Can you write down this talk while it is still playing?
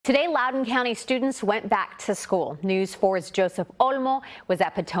Today, Loudoun County students went back to school. News 4's Joseph Olmo was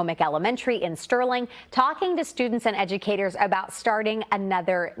at Potomac Elementary in Sterling, talking to students and educators about starting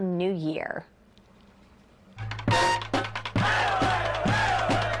another new year.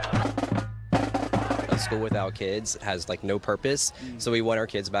 A school without kids has no purpose, so we want our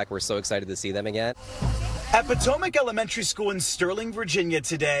kids back. We're so excited to see them again. At Potomac Elementary School in Sterling, Virginia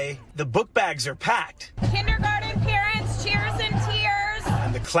today, the book bags are packed. Kindergarten parents, cheers and tears.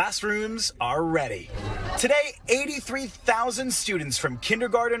 And the classrooms are ready. Today, 83,000 students from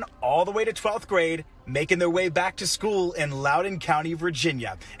kindergarten all the way to 12th grade making their way back to school in Loudoun County,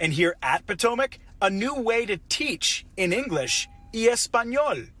 Virginia. And here at Potomac, a new way to teach in English, y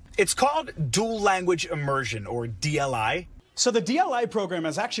Español. It's called Dual Language Immersion, or DLI. So the DLI program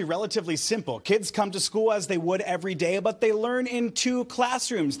is actually relatively simple. Kids come to school as they would every day, but they learn in two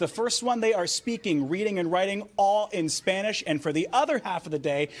classrooms. The first one, they are speaking, reading, and writing all in Spanish. And for the other half of the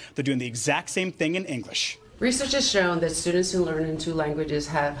day, they're doing the exact same thing in English. Research has shown that students who learn in two languages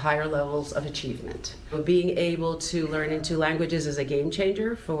have higher levels of achievement. Being able to learn in two languages is a game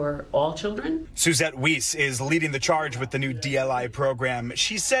changer for all children. Suzette Weiss is leading the charge with the new DLI program.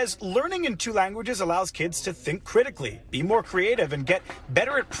 She says learning in two languages allows kids to think critically, be more creative, and get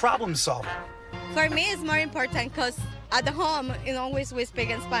better at problem solving. For me, it's more important because at the home, we speak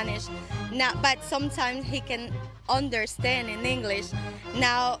in Spanish, but sometimes he can understand in English.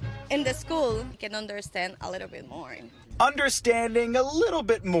 Now, in the school, he can understand a little bit more. Understanding a little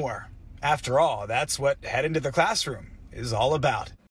bit more. After all, that's what heading to the classroom is all about.